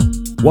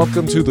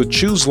Welcome to the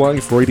Choose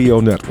Life Radio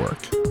Network.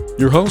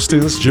 Your host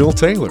is Jill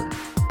Taylor.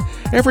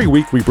 Every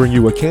week we bring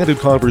you a candid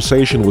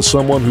conversation with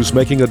someone who's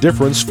making a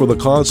difference for the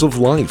cause of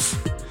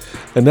life.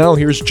 And now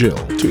here's Jill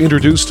to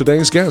introduce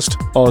today's guest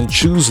on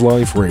Choose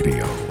Life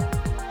Radio.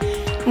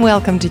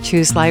 Welcome to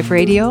Choose Life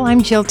Radio.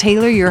 I'm Jill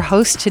Taylor, your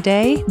host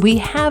today. We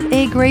have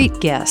a great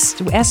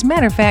guest. As a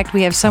matter of fact,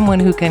 we have someone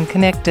who can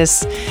connect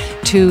us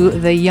to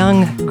the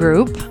young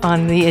group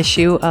on the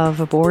issue of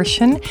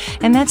abortion,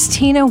 and that's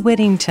Tina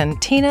Whittington.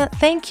 Tina,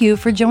 thank you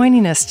for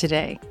joining us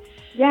today.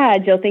 Yeah,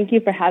 Jill, thank you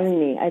for having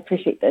me. I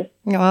appreciate this.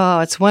 Oh,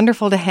 it's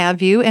wonderful to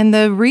have you. And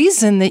the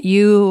reason that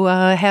you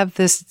have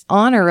this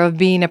honor of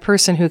being a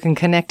person who can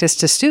connect us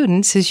to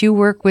students is you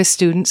work with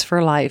Students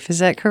for Life. Is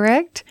that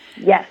correct?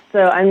 Yes. So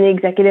I'm the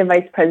Executive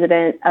Vice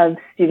President of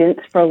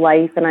Students for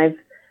Life, and I've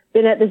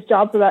been at this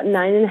job for about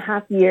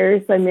 9.5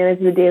 years. So I manage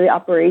the daily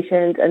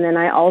operations, and then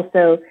I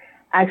also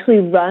actually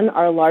run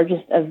our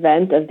largest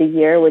event of the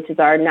year, which is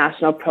our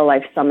National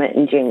Pro-Life Summit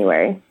in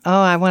January.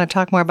 Oh, I want to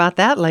talk more about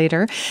that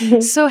later.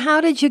 So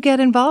how did you get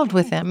involved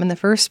with them in the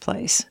first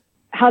place?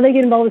 How they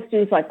get involved with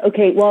Students Life?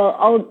 Okay, well,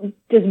 I'll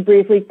just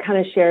briefly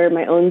kind of share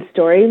my own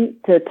story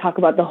to talk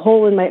about the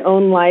hole in my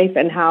own life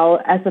and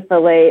how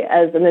SFLA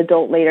as an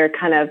adult later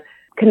kind of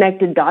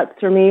connected dots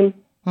for me.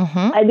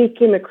 I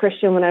became a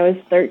Christian when I was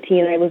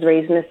 13. I was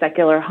raised in a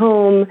secular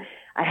home.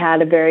 I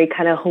had a very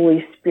kind of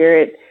Holy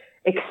Spirit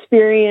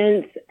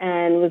experience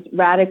and was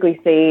radically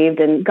saved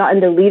and got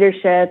into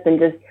leadership and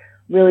just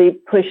really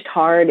pushed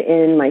hard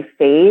in my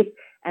faith.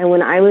 And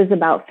when I was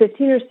about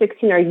 15 or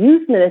 16, our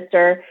youth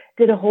minister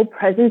did a whole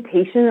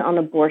presentation on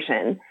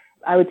abortion.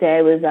 I would say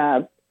I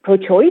was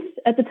pro-choice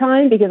at the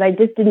time because I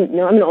just didn't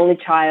know. I'm an only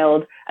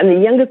child. I'm the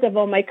youngest of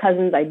all my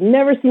cousins. I'd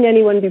never seen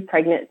anyone be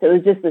pregnant. So it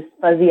was just this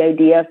fuzzy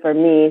idea for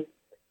me.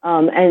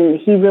 And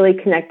he really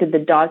connected the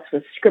dots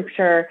with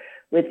scripture,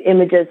 with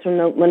images from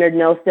Leonard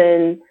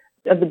Nelson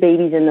of the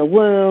babies in the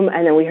womb.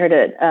 And then we heard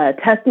a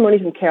testimony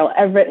from Carol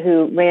Everett,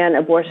 who ran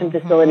abortion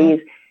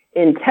facilities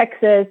in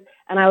Texas.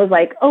 And I was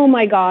like, oh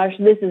my gosh,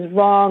 this is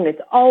wrong.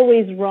 It's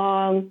always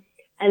wrong.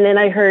 And then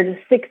I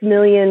heard 6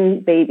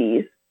 million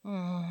babies.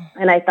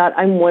 And I thought,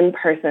 I'm one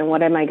person.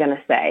 What am I going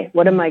to say?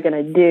 What am I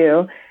going to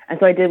do? And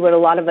so I did what a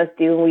lot of us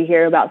do when we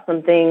hear about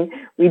something,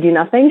 we do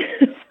nothing.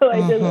 So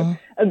I did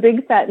a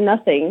big fat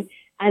nothing.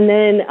 And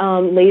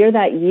then later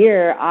that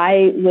year,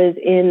 I was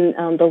in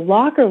the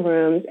locker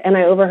rooms, and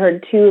I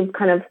overheard two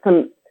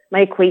of my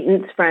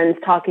acquaintance friends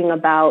talking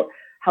about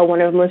how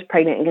one of them was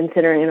pregnant and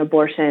considering an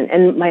abortion.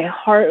 And my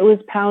heart was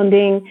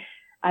pounding.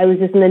 I was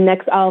just in the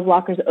next aisle of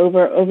lockers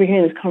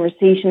overhearing this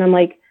conversation. I'm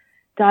like,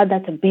 God,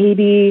 that's a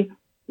baby.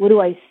 What do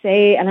I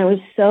say? And I was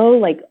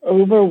so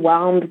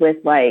overwhelmed with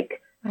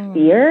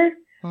fear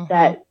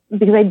that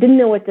because I didn't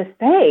know what to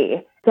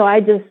say. So I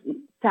just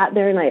sat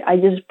there and I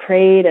just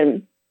prayed,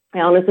 and I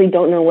honestly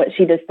don't know what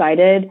she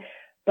decided,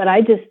 but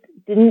I just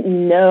didn't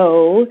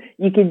know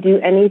you could do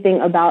anything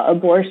about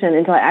abortion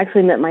until I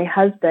actually met my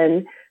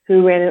husband,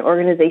 who ran an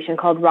organization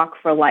called Rock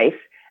for Life.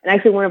 And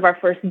actually one of our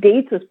first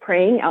dates was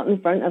praying out in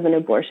front of an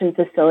abortion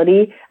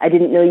facility. I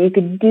didn't know you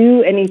could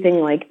do anything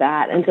like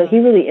that. And so he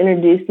really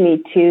introduced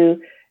me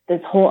to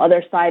this whole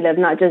other side of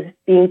not just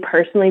being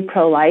personally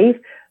pro-life,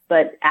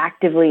 but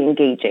actively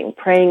engaging,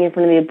 praying in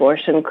front of the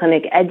abortion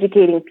clinic,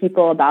 educating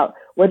people about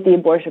what the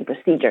abortion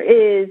procedure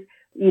is,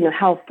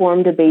 how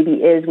formed a baby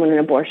is when an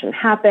abortion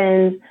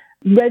happens,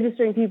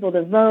 registering people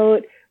to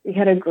vote. We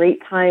had a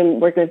great time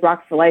working with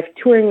Rock for Life,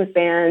 touring with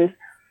bands.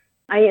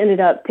 I ended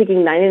up taking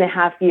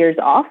 9.5 years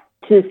off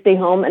to stay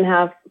home and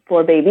have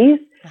 4 babies.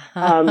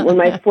 When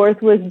my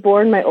fourth was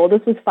born, my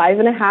oldest was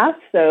 5.5.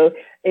 So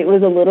it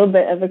was a little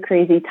bit of a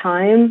crazy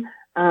time.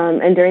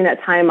 And during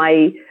that time,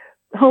 I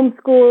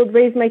homeschooled,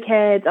 raised my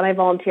kids, and I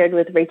volunteered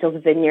with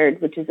Rachel's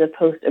Vineyard, which is a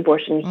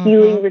post-abortion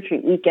healing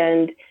retreat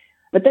weekend.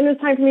 But then it was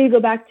time for me to go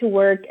back to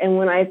work. And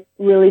when I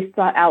really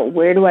thought out,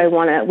 where do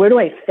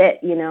I fit,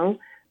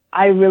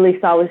 I really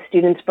saw with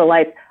Students for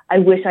Life, I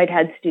wish I'd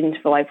had Students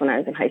for Life when I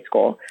was in high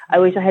school. I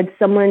wish I had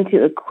someone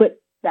to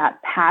equip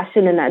that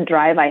passion and that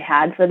drive I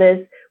had for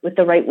this with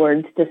the right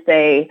words to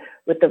say,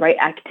 with the right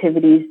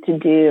activities to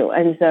do.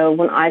 And so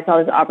when I saw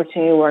this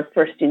opportunity to work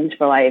for Students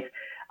for Life,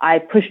 I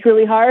pushed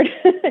really hard,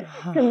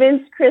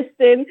 convinced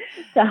Kristen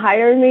to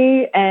hire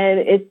me. And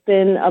it's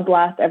been a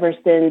blast ever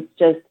since,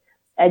 just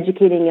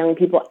educating young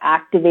people,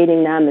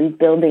 activating them, and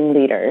building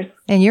leaders.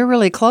 And you're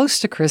really close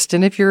to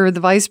Kristen. If you're the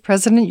vice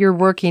president, you're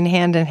working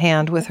hand in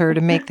hand with her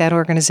to make that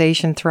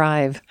organization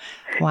thrive.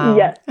 Wow.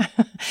 Yes.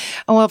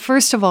 Well,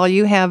 first of all,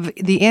 you have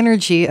the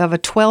energy of a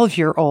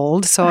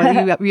 12-year-old, so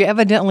you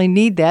evidently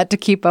need that to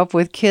keep up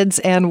with kids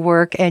and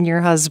work and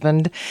your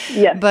husband.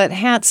 Yes. But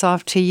hats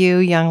off to you,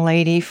 young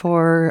lady,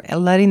 for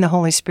letting the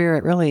Holy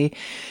Spirit really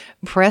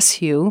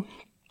press you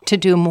to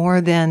do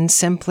more than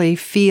simply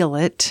feel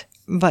it,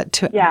 but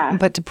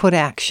to put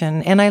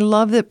action. And I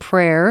love that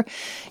prayer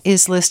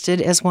is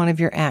listed as one of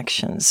your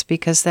actions,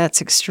 because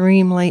that's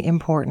extremely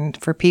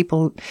important for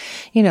people,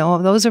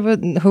 those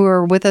who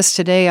are with us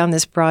today on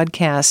this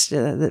broadcast,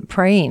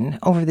 praying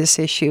over this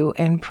issue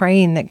and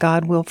praying that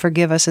God will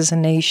forgive us as a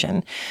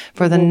nation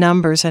for the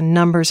numbers and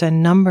numbers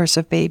and numbers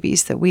of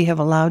babies that we have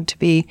allowed to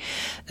be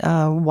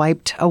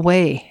wiped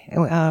away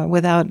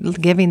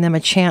without giving them a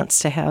chance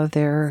to have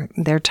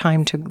their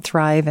time to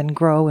thrive and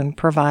grow and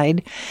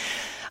provide.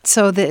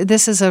 So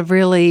this is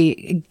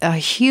a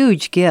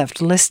huge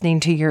gift, listening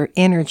to your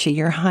energy,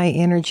 your high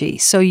energy.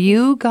 So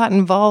you got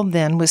involved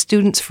then with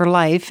Students for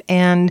Life,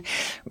 and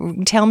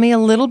tell me a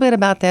little bit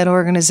about that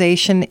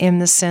organization in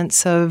the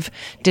sense of,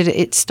 did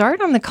it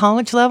start on the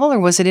college level, or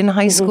was it in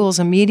high schools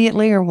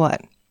immediately, or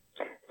what?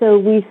 So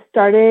we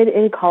started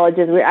in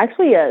colleges. We're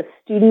actually a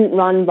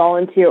student-run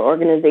volunteer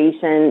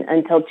organization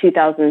until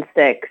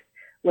 2006,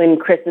 when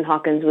Kristen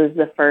Hawkins was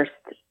the first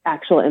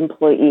actual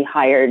employee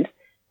hired.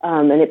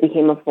 And it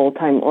became a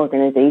full-time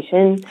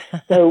organization.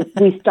 So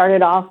we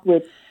started off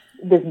with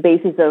this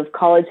basis of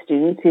college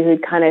students who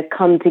had kind of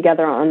come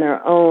together on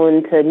their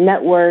own to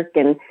network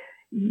and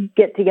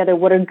get together.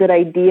 What are good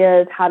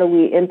ideas? How do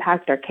we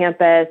impact our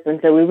campus? And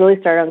so we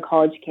really started on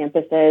college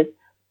campuses.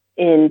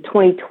 In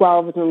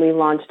 2012 is when we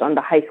launched on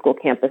the high school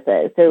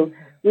campuses. So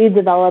we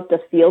developed a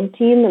field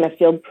team and a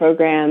field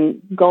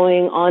program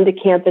going onto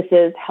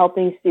campuses,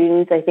 helping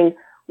students. I think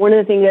one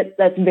of the things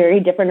that's very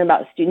different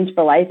about Students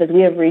for Life is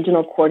we have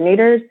regional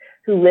coordinators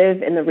who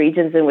live in the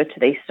regions in which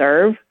they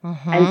serve.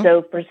 And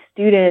so for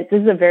students,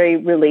 this is a very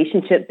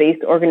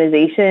relationship-based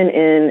organization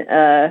in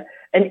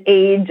an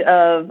age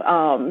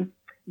of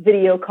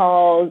video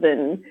calls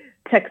and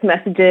text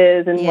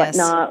messages and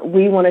whatnot.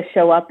 We want to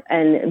show up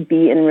and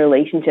be in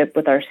relationship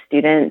with our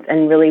students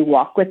and really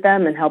walk with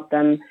them and help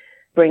them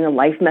bring a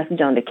life message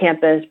onto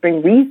campus,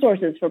 bring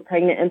resources for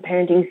pregnant and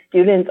parenting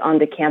students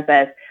onto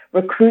campus,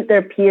 recruit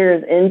their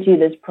peers into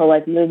this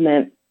pro-life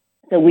movement.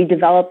 So we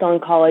developed on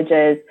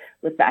colleges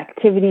with the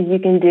activities you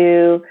can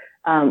do,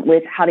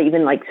 with how to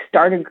even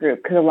start a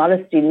group, because a lot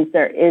of students,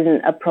 there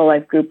isn't a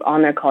pro-life group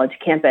on their college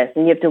campus,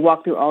 and you have to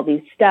walk through all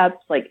these steps,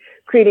 like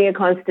creating a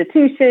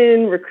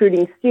constitution,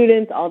 recruiting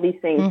students, all these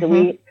things. So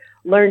we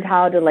learned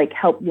how to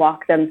help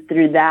walk them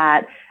through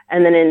that.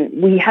 And then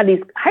we had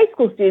these high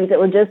school students that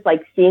were just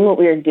seeing what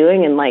we were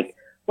doing and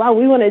wow,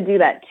 we want to do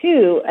that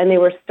too. And they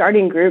were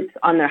starting groups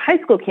on their high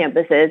school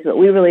campuses, but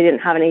we really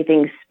didn't have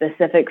anything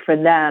specific for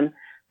them.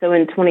 So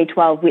in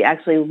 2012, we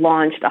actually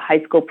launched a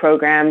high school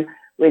program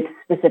with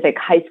specific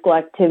high school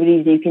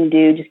activities you can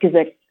do, just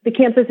because the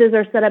campuses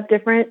are set up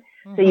different.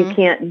 So you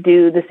can't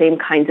do the same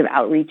kinds of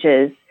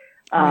outreaches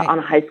on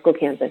a high school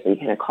campus that you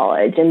can at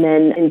college. And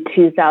then in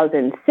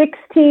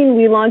 2016,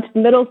 we launched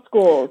middle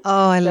schools.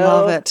 Oh, I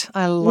love it.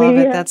 I love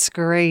it. That's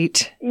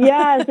great.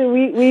 So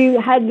we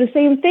had the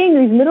same thing.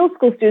 These middle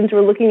school students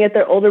were looking at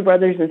their older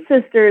brothers and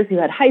sisters who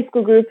had high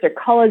school groups or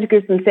college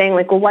groups and saying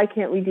well, why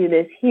can't we do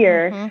this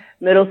here?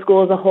 Middle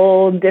school is a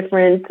whole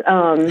different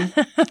bag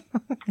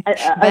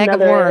of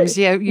worms.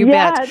 Yeah, you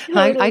bet.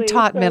 Totally. I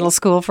taught middle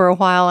school for a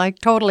while. I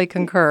totally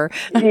concur.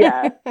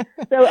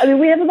 So,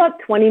 we have about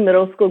 20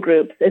 middle school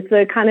groups. It's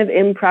a kind of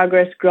in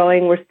progress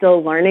growing. We're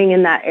still learning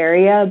in that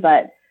area,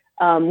 but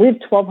we have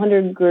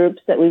 1,200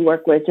 groups that we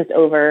work with just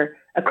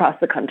across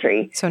the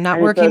country. So not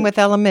working with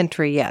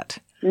elementary yet.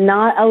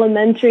 Not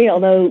elementary,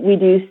 although we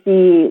do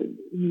see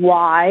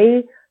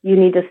why you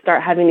need to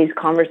start having these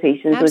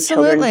conversations with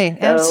children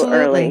so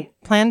early.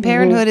 Planned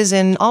Parenthood is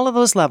in all of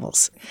those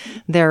levels.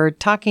 They're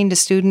talking to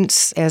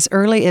students as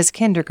early as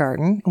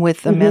kindergarten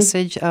with the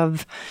message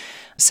of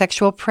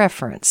sexual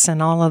preference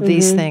and all of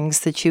these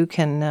things that you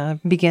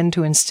can begin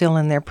to instill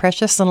in their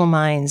precious little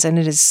minds. And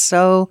it is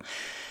so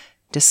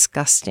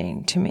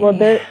disgusting to me. Well,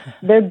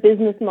 their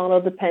business model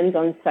depends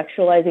on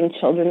sexualizing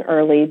children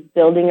early,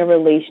 building a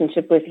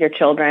relationship with your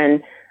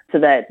children so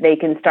that they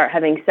can start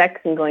having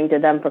sex and going to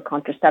them for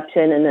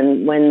contraception. And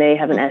then when they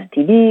have an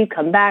STD,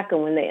 come back.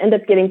 And when they end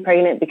up getting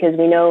pregnant, because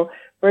we know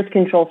birth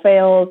control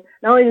fails,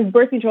 not only does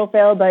birth control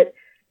fail, but,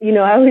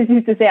 I always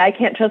used to say, I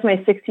can't trust my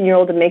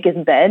 16-year-old to make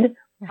his bed.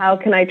 How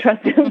can I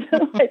trust him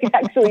to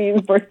actually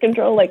use birth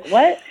control?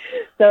 What?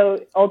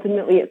 So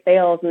ultimately it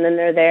fails, and then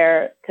they're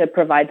there to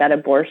provide that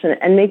abortion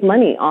and make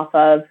money off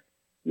of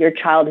your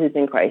child who's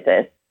in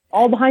crisis,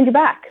 all behind your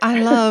back.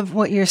 I love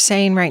what you're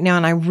saying right now,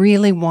 and I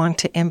really want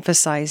to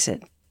emphasize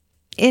it.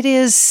 It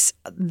is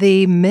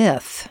the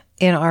myth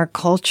in our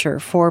culture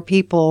for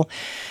people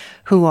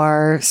who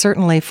are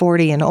certainly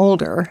 40 and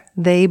older.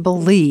 They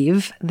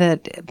believe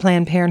that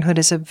Planned Parenthood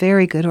is a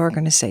very good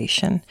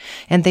organization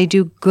and they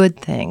do good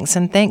things.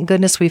 And thank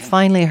goodness we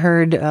finally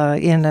heard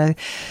in a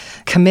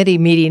committee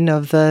meeting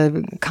of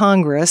the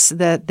Congress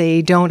that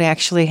they don't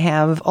actually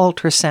have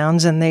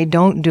ultrasounds and they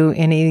don't do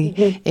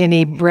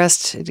any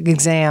breast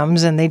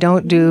exams and they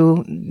don't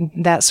do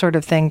that sort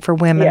of thing for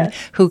women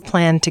who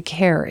plan to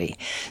carry.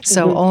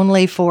 So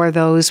only for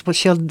those,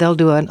 they'll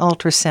do an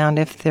ultrasound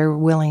if they're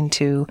willing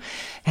to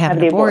have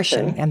an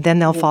abortion. And then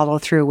they'll follow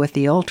through with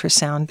the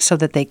ultrasound so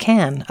that they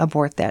can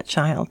abort that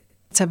child.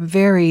 It's a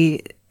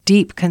very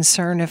deep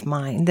concern of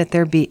mine that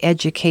there be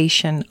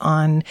education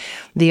on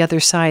the other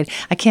side.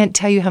 I can't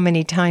tell you how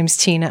many times,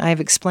 Tina,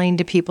 I've explained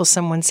to people,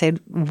 someone said,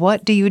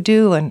 "What do you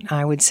do?" And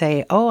I would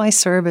say, "Oh, I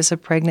serve as a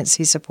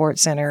pregnancy support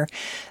center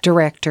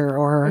director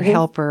or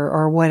helper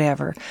or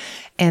whatever."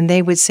 And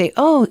they would say,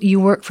 "Oh, you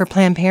work for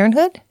Planned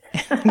Parenthood?"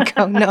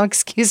 Go, "No,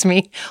 excuse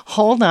me.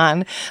 Hold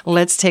on.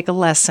 Let's take a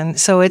lesson."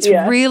 So it's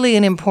really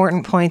an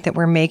important point that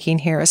we're making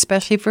here,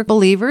 especially for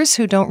believers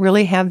who don't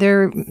really have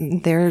their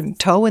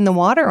toe in the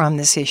water on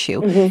this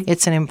issue.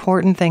 It's an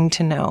important thing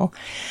to know.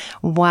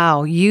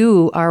 Wow,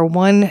 you are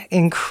one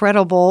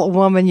incredible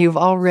woman. You've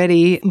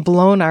already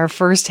blown our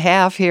first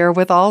half here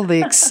with all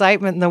the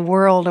excitement in the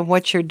world of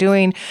what you're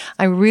doing.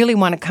 I really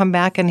want to come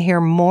back and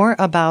hear more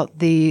about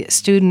the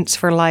Students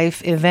for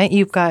Life event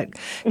you've got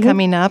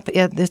coming up.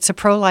 It's a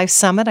pro-life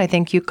summit, I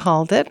think you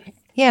called it.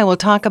 Yeah, we'll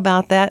talk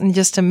about that in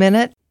just a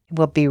minute.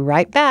 We'll be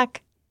right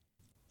back.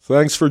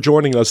 Thanks for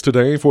joining us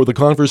today for the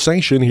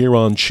conversation here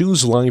on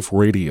Choose Life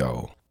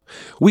Radio.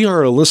 We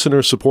are a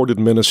listener-supported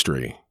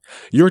ministry.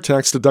 Your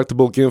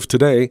tax-deductible gift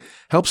today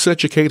helps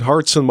educate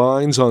hearts and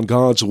minds on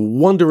God's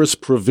wondrous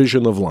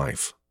provision of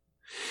life.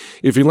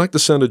 If you'd like to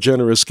send a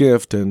generous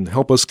gift and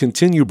help us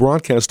continue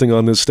broadcasting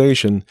on this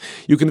station,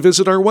 you can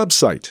visit our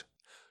website,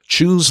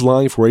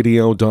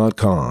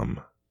 chooseliferadio.com.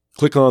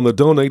 Click on the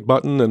Donate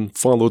button and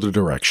follow the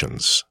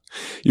directions.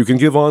 You can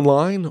give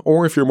online,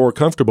 or if you're more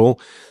comfortable,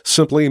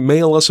 simply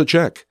mail us a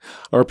check.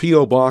 Our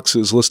P.O. Box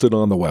is listed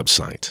on the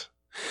website.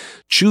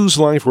 Choose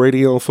Life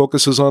Radio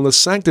focuses on the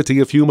sanctity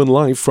of human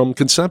life from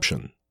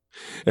conception.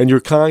 And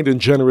your kind and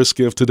generous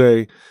gift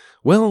today,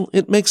 well,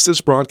 it makes this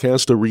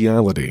broadcast a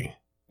reality.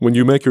 When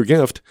you make your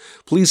gift,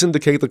 please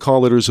indicate the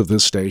call letters of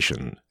this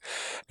station.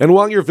 And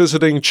while you're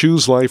visiting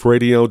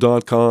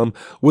ChooseLifeRadio.com,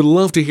 we'd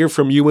love to hear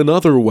from you in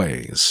other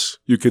ways.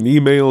 You can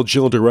email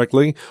Jill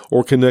directly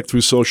or connect through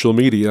social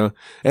media.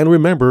 And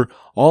remember,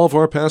 all of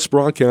our past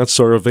broadcasts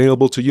are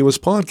available to you as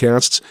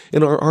podcasts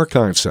in our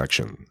archive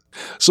section.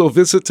 So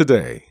visit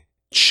today,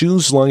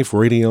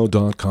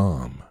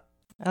 ChooseLifeRadio.com.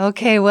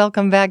 Okay,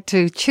 welcome back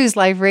to Choose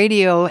Life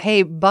Radio.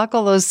 Hey,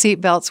 buckle those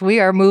seatbelts.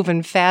 We are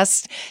moving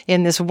fast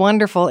in this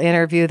wonderful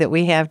interview that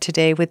we have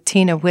today with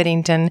Tina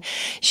Whittington.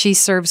 She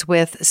serves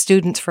with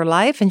Students for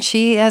Life, and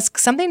she has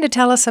something to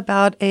tell us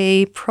about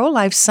a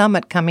pro-life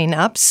summit coming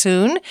up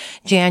soon,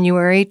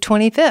 January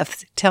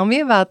 25th. Tell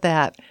me about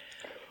that.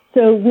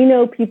 So we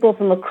know people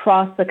from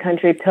across the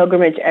country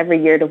pilgrimage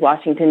every year to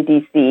Washington,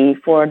 D.C.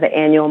 for the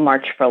annual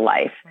March for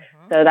Life.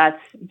 So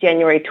that's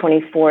January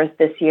 24th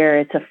this year.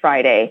 It's a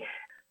Friday.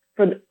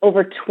 For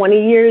over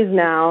 20 years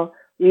now,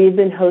 we've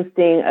been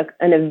hosting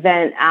an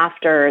event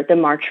after the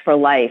March for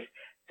Life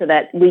so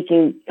that we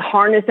can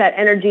harness that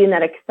energy and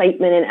that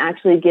excitement and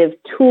actually give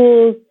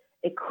tools,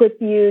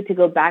 equip you to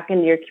go back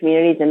into your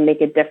communities and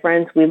make a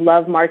difference. We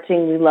love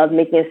marching. We love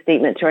making a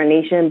statement to our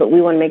nation, but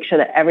we want to make sure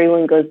that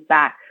everyone goes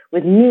back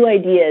with new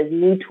ideas,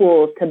 new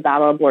tools to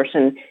battle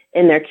abortion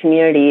in their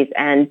communities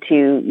and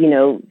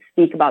to,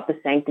 speak about the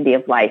sanctity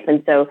of life.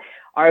 And so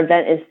our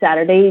event is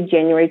Saturday,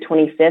 January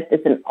 25th.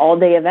 It's an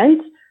all-day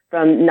event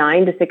from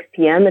 9 to 6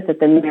 p.m. It's at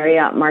the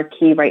Marriott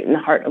Marquis right in the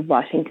heart of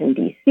Washington,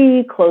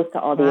 D.C., close to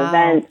all the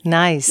events.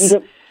 Nice.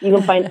 You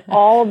can find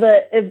all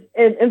the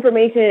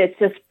information. It's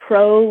just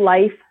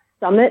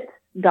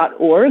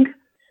prolifesummit.org.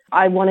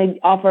 I want to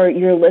offer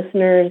your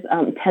listeners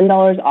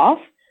 $10 off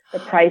the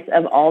price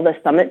of all the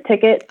summit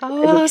tickets.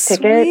 Oh,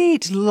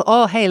 sweet.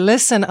 Oh, hey,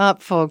 listen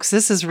up, folks.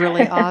 This is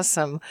really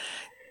awesome.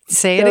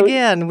 Say it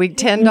again.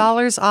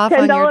 $10 off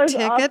on your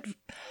ticket. Off.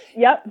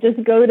 Yep.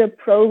 Just go to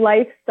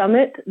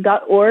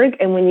prolifesummit.org.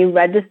 And when you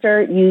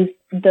register, use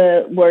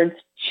the words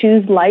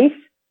choose life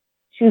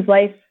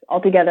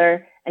all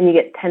together, and you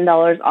get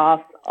 $10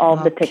 off all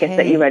of the tickets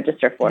that you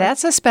register for.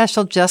 That's a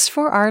special just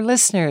for our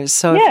listeners.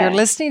 So if you're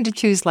listening to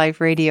Choose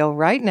Life Radio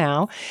right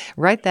now,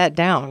 write that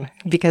down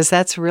because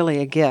that's really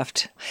a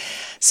gift.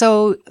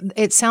 So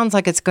it sounds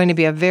like it's going to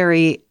be a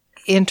very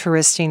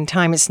interesting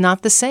time. It's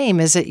not the same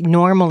as it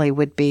normally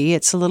would be.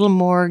 It's a little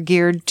more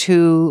geared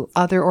to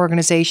other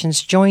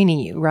organizations joining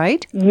you,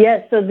 right?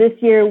 Yes. So this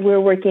year we're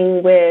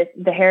working with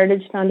the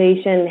Heritage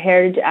Foundation,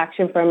 Heritage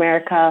Action for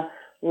America,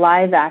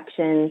 Live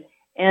Action,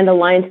 and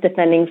Alliance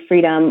Defending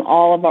Freedom,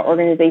 all of our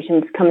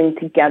organizations coming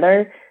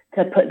together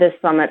to put this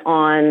summit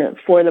on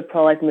for the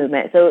pro-life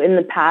movement. So in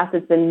the past,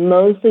 it's been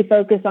mostly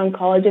focused on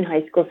college and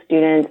high school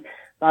students,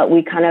 but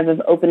we kind of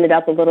have opened it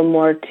up a little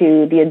more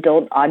to the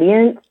adult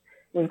audience.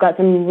 We've got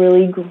some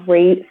really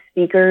great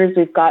speakers.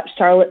 We've got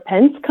Charlotte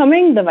Pence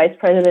coming, the vice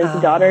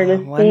president's daughter, to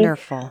speak.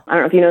 Wonderful. I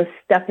don't know if you know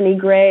Stephanie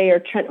Gray or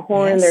Trent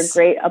Horn. Yes.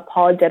 They're great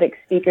apologetic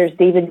speakers.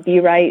 David B.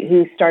 Wright,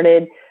 who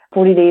started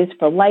 40 Days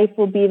for Life,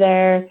 will be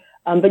there.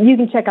 But you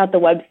can check out the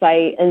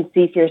website and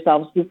see for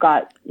yourselves. We've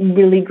got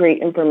really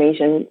great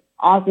information,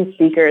 awesome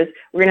speakers.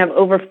 We're going to have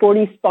over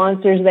 40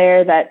 sponsors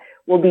there that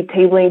will be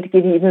tabling to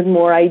give you even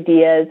more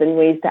ideas and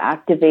ways to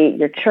activate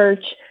your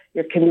church,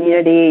 your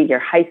community, your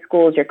high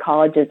schools, your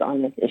colleges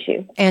on this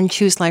issue. And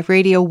Choose Life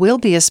Radio will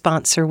be a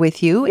sponsor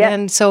with you. Yep.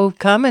 And so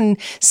come and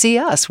see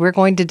us. We're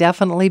going to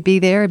definitely be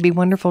there. It'd be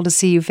wonderful to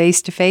see you face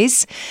to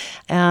face.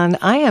 And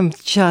I am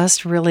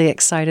just really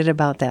excited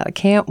about that. I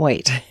can't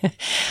wait.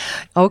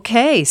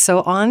 Okay,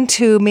 so on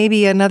to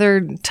maybe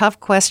another tough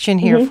question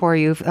here for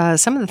you.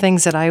 Some of the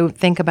things that I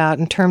think about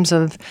in terms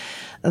of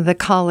the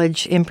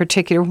college in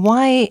particular,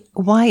 why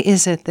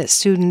is it that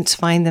students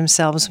find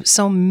themselves,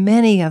 so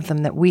many of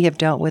them that we have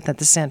dealt with at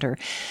the center,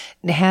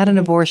 had an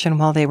abortion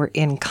while they were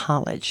in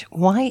college?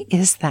 Why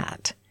is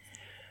that?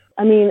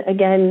 I mean,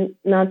 again,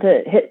 not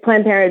to hit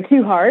Planned Parenthood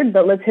too hard,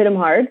 but let's hit them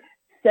hard.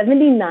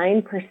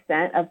 79%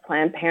 of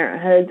Planned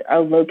Parenthoods are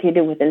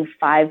located within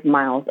 5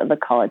 miles of a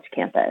college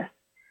campus.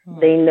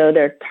 They know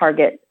their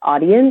target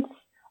audience.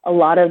 A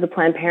lot of the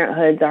Planned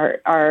Parenthoods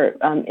are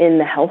in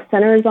the health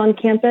centers on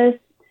campus.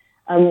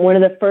 One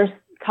of the first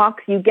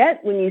talks you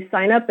get when you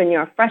sign up and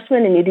you're a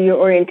freshman and you do your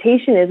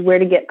orientation is where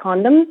to get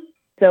condoms.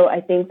 So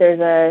I think there's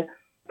a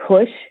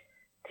push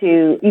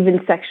to even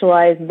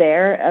sexualize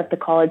there at the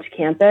college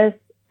campus.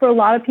 For a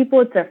lot of people,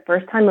 it's their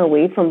first time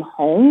away from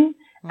home,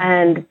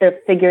 and they're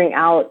figuring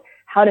out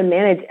how to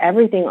manage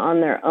everything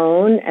on their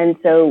own. And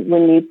so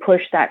when you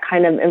push that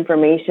kind of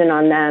information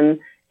on them,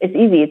 it's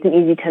easy. It's an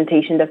easy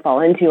temptation to fall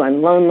into.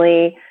 I'm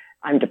lonely.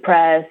 I'm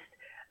depressed.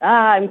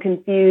 I'm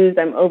confused.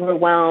 I'm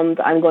overwhelmed.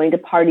 I'm going to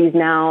parties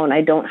now, and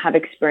I don't have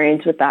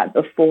experience with that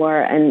before.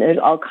 And there's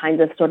all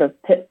kinds of sort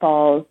of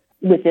pitfalls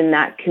within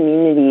that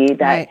community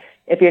that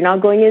if you're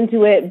not going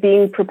into it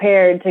being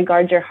prepared to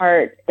guard your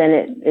heart,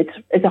 then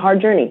it's a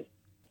hard journey.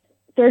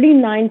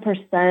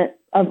 39%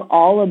 of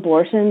all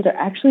abortions are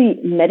actually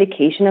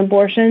medication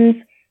abortions.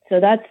 So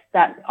that's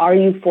that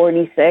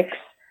RU46.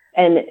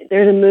 And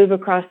there's a move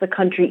across the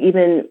country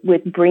even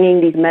with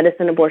bringing these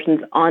medicine abortions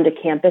onto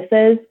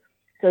campuses.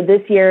 So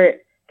this year,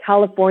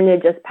 California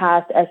just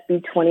passed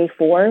SB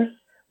 24,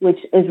 which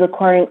is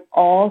requiring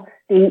all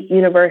state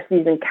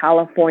universities in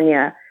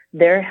California,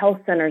 their health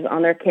centers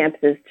on their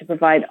campuses to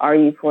provide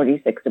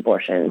RU46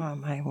 abortions. Oh,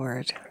 my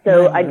word.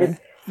 So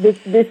this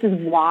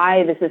is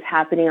why this is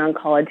happening on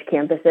college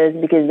campuses,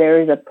 because there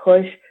is a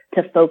push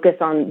to focus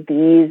on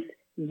these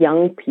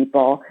young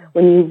people.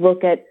 When you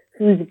look at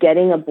who's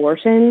getting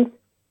abortions,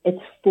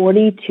 it's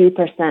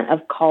 42%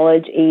 of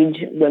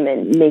college-age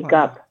women make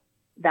up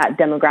that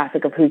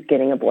demographic of who's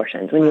getting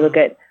abortions. When you look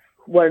at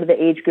what are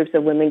the age groups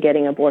of women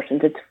getting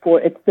abortions, it's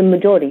the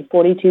majority,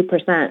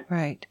 42%.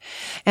 Right.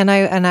 And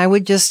I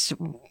would just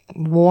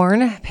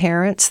warn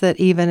parents that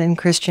even in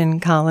Christian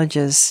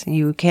colleges,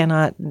 you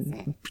cannot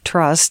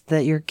trust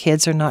that your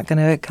kids are not going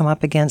to come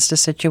up against a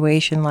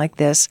situation like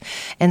this.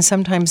 And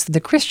sometimes the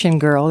Christian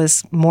girl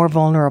is more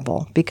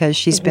vulnerable because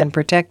she's been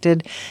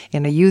protected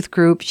in a youth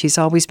group. She's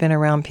always been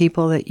around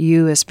people that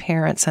you as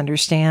parents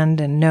understand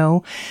and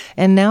know.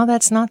 And now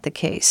that's not the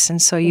case. And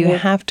so you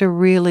have to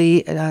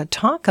really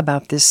talk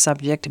about this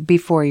subject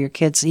before your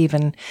kids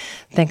even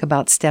think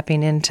about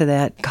stepping into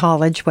that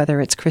college, whether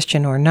it's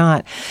Christian or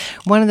not.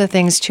 One of the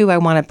things, too, I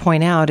want to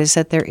point out is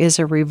that there is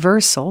a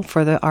reversal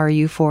for the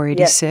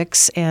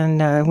RU486.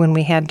 And when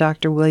we had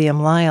Dr.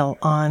 William Lyle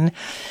on,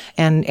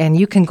 and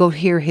you can go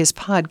hear his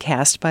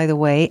podcast, by the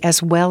way,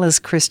 as well as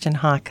Kristen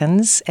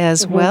Hawkins,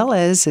 as well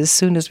as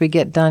soon as we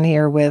get done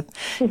here with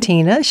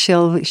Tina,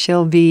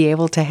 she'll be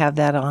able to have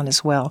that on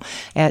as well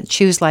at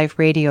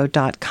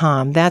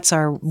chooseliferadio.com. That's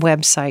our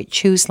website,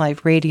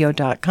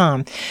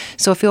 chooseliferadio.com.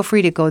 So feel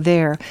free to go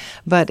there.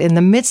 But in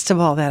the midst of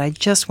all that, I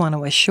just want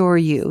to assure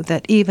you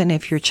that even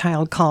if your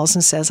child calls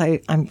and says,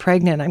 I'm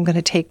pregnant, I'm going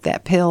to take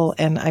that pill,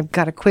 and I've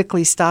got to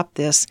quickly stop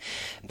this,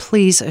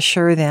 please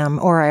assure them,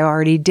 or I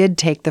already did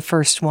take the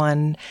first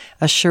one,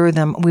 assure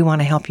them we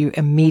want to help you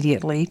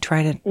immediately.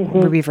 Try to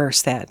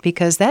reverse that,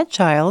 because that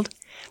child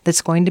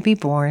that's going to be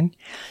born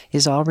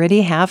is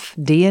already half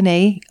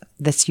DNA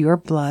that's your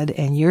blood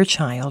and your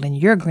child and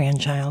your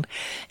grandchild.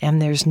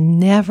 And there's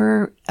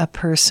never a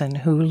person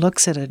who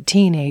looks at a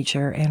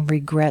teenager and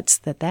regrets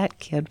that that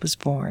kid was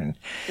born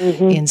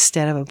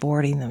instead of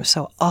aborting them.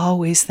 So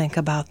always think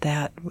about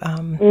that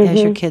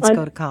as your kids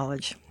go to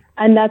college.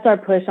 And that's our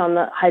push on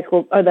the high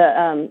school or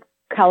the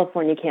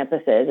California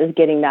campuses, is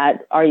getting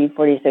that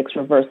RU46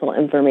 reversal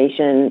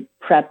information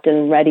prepped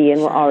and ready.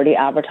 And we're already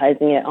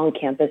advertising it on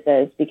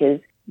campuses, because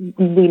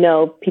we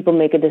know people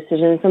make a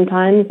decision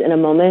sometimes in a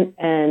moment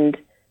and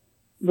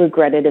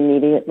regret it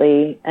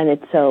immediately. And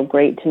it's so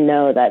great to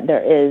know that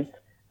there is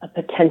a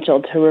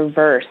potential to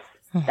reverse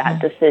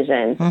that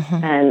decision.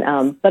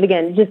 And, but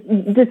again,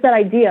 just that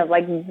idea of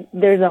like,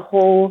 there's a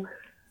whole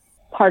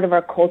part of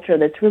our culture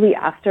that's really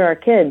after our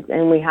kids,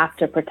 and we have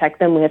to protect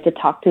them. We have to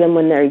talk to them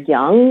when they're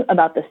young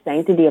about the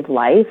sanctity of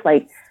life.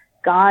 Like,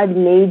 God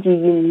made you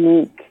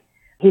unique.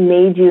 He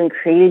made you and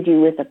created you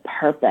with a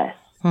purpose.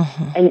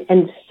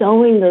 And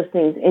sowing those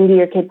things into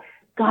your kid.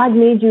 God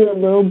made you a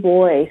little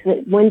boy so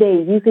that one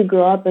day you could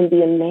grow up and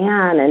be a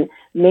man and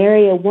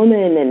marry a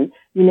woman and,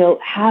 you know,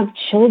 have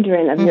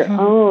children of your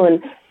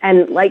own.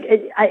 And like,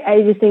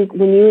 I just think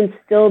when you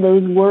instill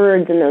those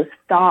words and those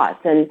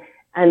thoughts and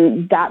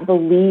And that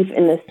belief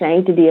in the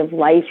sanctity of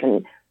life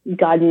and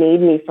God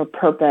made me for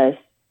purpose,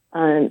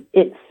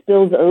 it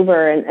spills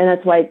over. And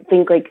that's why I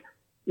think, like,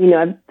 you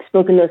know, I've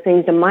spoken those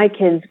things to my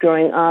kids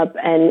growing up.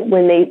 And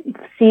when they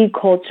see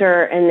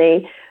culture and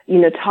they, you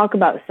know, talk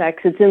about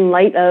sex, it's in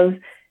light of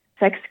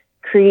sex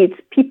creates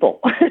people.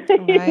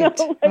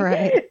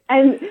 Right.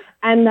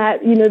 And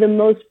that, you know, the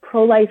most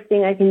pro-life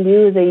thing I can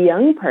do as a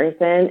young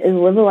person is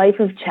live a life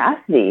of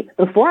chastity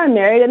before I'm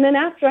married and then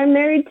after I'm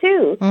married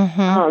too.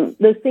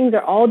 Those things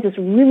are all just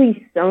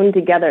really sewn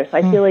together. So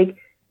I feel like,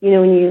 you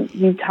know, when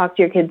you talk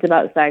to your kids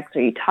about sex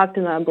or you talk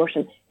to them about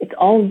abortion, it's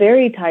all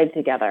very tied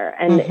together.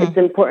 And it's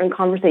important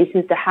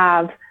conversations to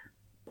have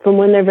from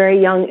when they're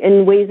very young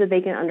in ways that they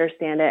can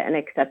understand it and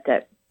accept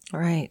it.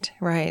 Right.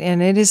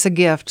 And it is a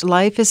gift.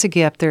 Life is a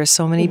gift. There are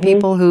so many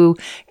people who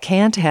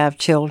can't have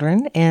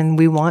children, and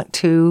we want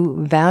to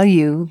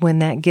value when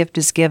that gift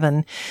is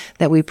given,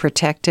 that we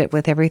protect it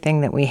with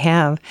everything that we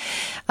have.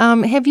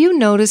 Have you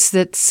noticed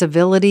that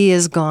civility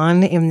is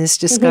gone in this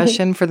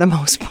discussion for the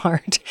most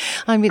part?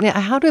 I mean,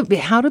 how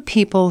do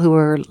people who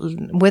are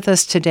with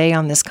us today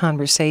on this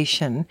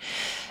conversation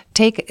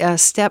take a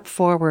step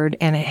forward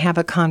and have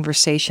a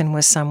conversation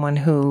with someone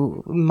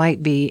who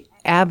might be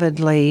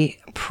avidly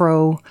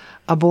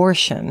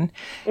pro-abortion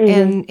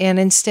and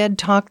instead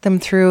talk them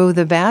through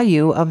the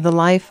value of the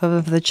life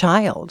of the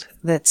child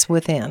that's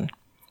within?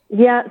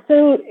 Yeah,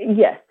 so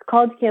yes,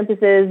 college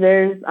campuses,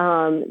 there's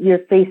you're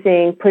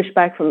facing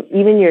pushback from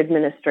even your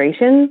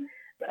administration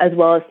as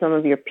well as some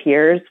of your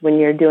peers when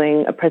you're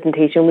doing a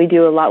presentation. We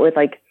do a lot with,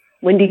 like,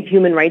 when do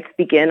human rights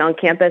begin on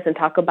campus, and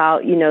talk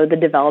about, you know, the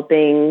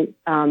developing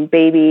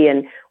baby,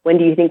 and when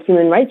do you think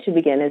human rights should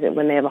begin? Is it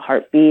when they have a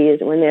heartbeat?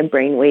 Is it when they have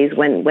brain waves?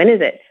 When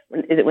is it?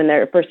 Is it when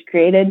they're first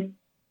created?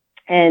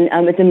 And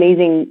it's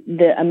amazing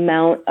the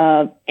amount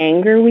of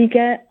anger we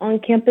get on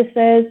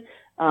campuses,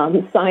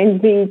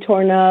 signs being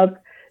torn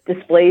up,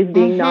 displays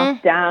being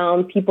knocked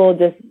down, people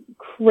just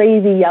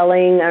crazy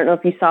yelling. I don't know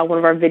if you saw one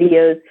of our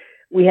videos.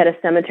 We had a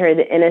cemetery of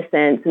the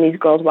innocents, and these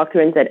girls walked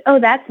through and said, "Oh,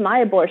 that's my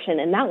abortion,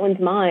 and that one's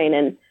mine."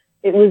 And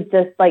it was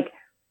just like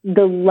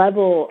the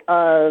level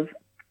of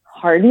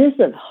hardness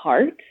of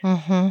heart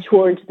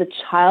towards the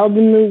child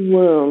in the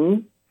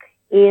womb,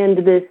 and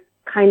this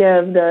kind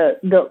of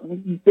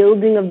the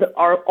building of the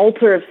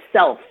altar of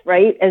self,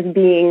 right, as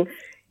being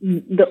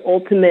the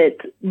ultimate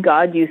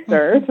God you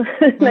serve.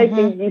 And I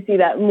think you see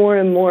that more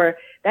and more.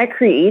 That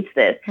creates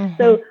this.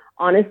 So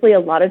honestly, a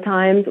lot of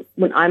times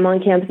when I'm on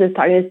campuses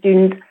talking to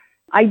students,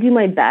 I do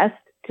my best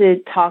to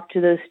talk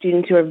to those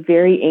students who are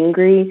very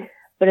angry.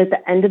 But at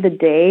the end of the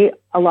day,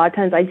 a lot of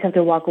times I just have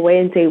to walk away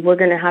and say, we're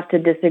going to have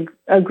to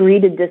agree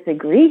to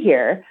disagree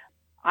here.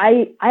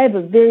 I have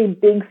a very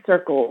big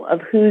circle of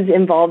who's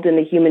involved in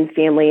the human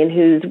family and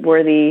who's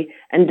worthy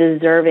and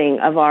deserving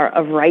of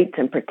rights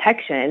and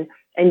protection.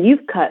 And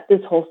you've cut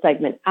this whole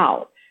segment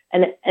out.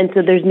 And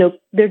so there's no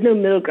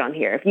middle ground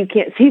here. If you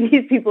can't see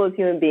these people as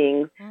human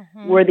beings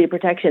worthy of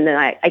protection, then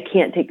I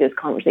can't take this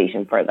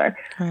conversation further.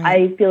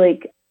 I feel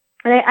like,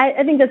 and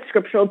I think that's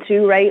scriptural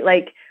too, right?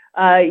 Like,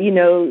 you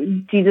know,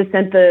 Jesus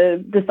sent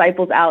the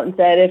disciples out and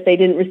said, if they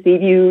didn't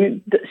receive you,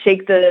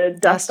 shake the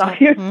dust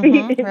off your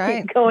feet and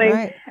keep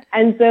going.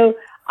 And so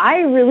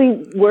I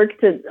really work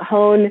to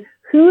hone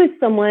who is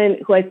someone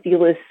who I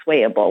feel is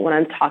swayable when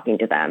I'm talking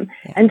to them.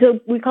 Yeah. And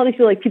so we call these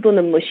people like people in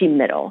the mushy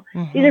middle.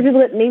 These are people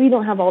that maybe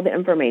don't have all the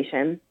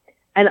information.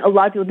 And a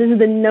lot of people, this is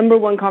the number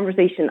one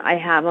conversation I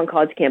have on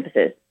college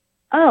campuses.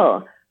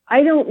 Oh,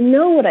 I don't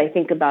know what I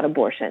think about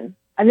abortion.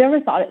 I've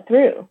never thought it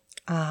through.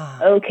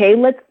 Okay,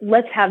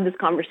 let's have this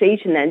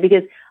conversation then,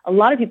 because a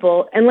lot of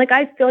people, and like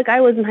I feel like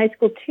I was in high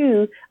school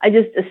too, I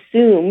just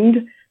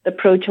assumed the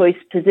pro-choice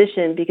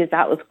position because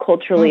that was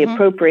culturally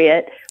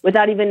appropriate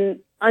without even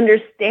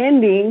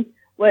understanding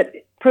what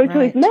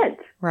pro-choice meant.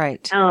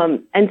 Right.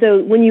 And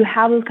so when you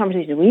have those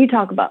conversations, when you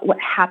talk about what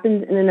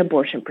happens in an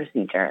abortion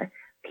procedure,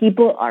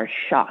 people are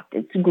shocked.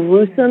 It's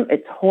gruesome.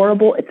 It's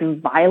horrible. It's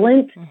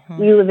violent.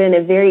 We live in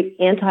a very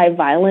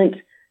anti-violent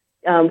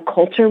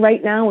culture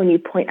right now. When you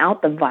point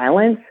out the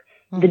violence,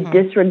 the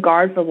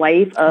disregard for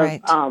life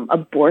of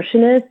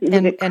abortionists.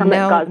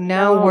 And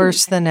now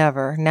worse than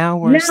ever. Now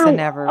worse than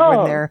ever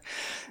when they're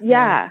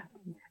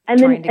and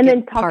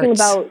then talking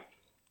about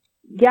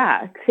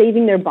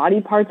saving their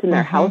body parts in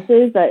their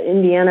houses.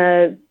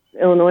 Indiana,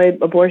 Illinois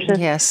abortion.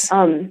 Yes.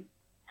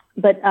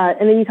 But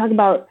and then you talk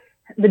about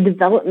the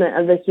development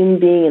of the human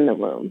being in the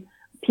womb.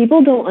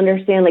 People don't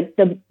understand, like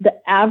the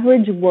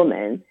average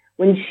woman,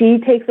 when she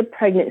takes a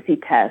pregnancy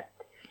test,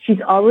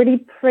 she's already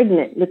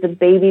pregnant with a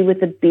baby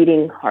with a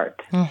beating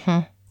heart.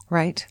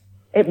 Right.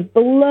 It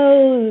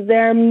blows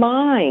their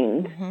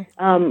mind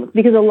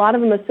because a lot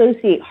of them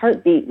associate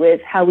heartbeat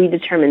with how we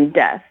determine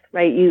death,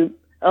 right?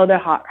 Their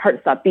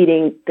heart stopped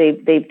beating,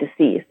 they've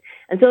deceased.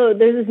 And so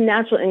there's this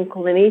natural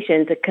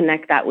inclination to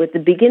connect that with the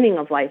beginning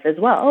of life as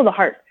well. Oh, the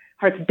heart's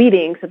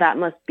beating, so that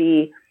must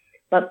be.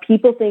 But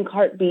people think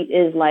heartbeat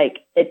is like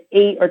at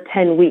 8 or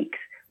 10 weeks.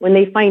 When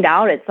they find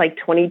out, it's like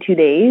 22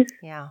 days.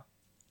 Yeah.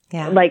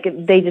 Like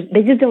they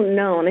just don't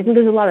know. And I think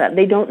there's a lot of that.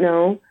 They don't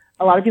know.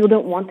 a lot of people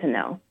don't want to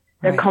know.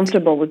 They're Right.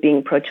 comfortable with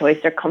being pro-choice.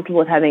 They're comfortable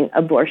with having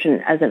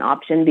abortion as an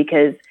option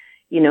because,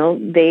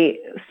 they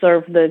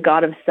serve the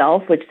God of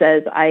self, which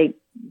says I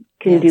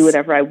can do Yes.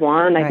 whatever I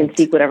want. I can Right.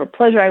 seek whatever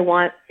pleasure I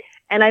want.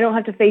 And I don't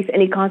have to face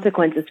any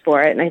consequences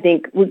for it. And I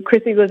think when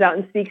Chrissy goes out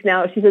and speaks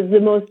now, she says the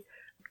most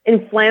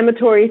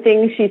inflammatory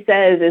thing she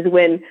says is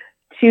when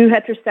two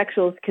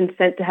heterosexuals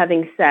consent to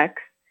having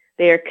sex,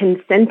 they are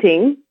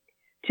consenting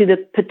to the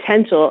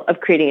potential of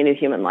creating a new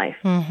human life.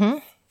 Mm-hmm.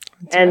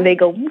 And they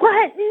go,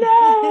 what?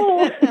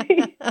 No!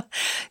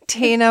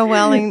 Tina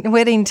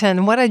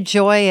Whittington, what a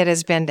joy it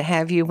has been to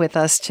have you with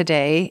us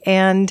today,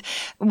 and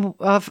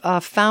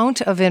a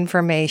fount of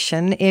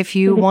information. If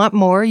you want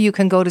more, you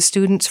can go to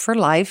Students for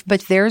Life,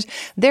 but their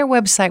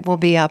website will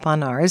be up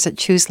on ours at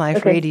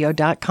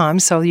chooseliferadio.com,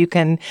 so you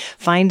can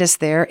find us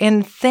there.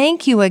 And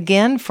thank you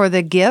again for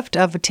the gift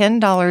of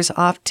 $10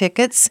 off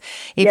tickets.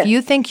 If Yes.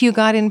 you think you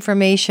got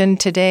information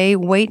today,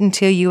 wait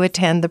until you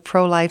attend the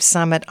Pro-Life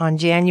Summit on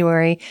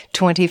January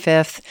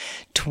 25th,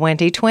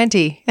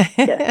 2020.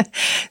 Yes.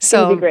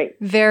 So It'll be great.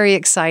 very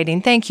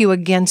exciting. Thank you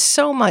again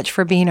so much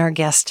for being our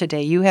guest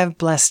today. You have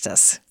blessed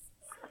us.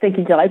 Thank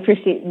you, Jill. I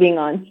appreciate being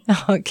on.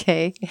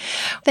 Okay.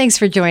 Thanks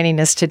for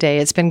joining us today.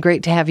 It's been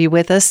great to have you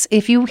with us.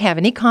 If you have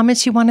any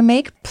comments you want to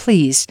make,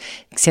 please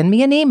send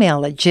me an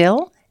email at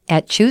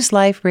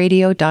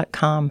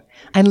jill@chooseliferadio.com.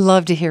 I'd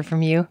love to hear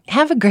from you.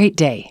 Have a great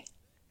day.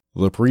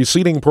 The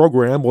preceding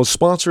program was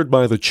sponsored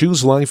by the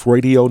Choose Life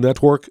Radio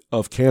Network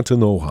of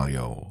Canton,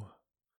 Ohio.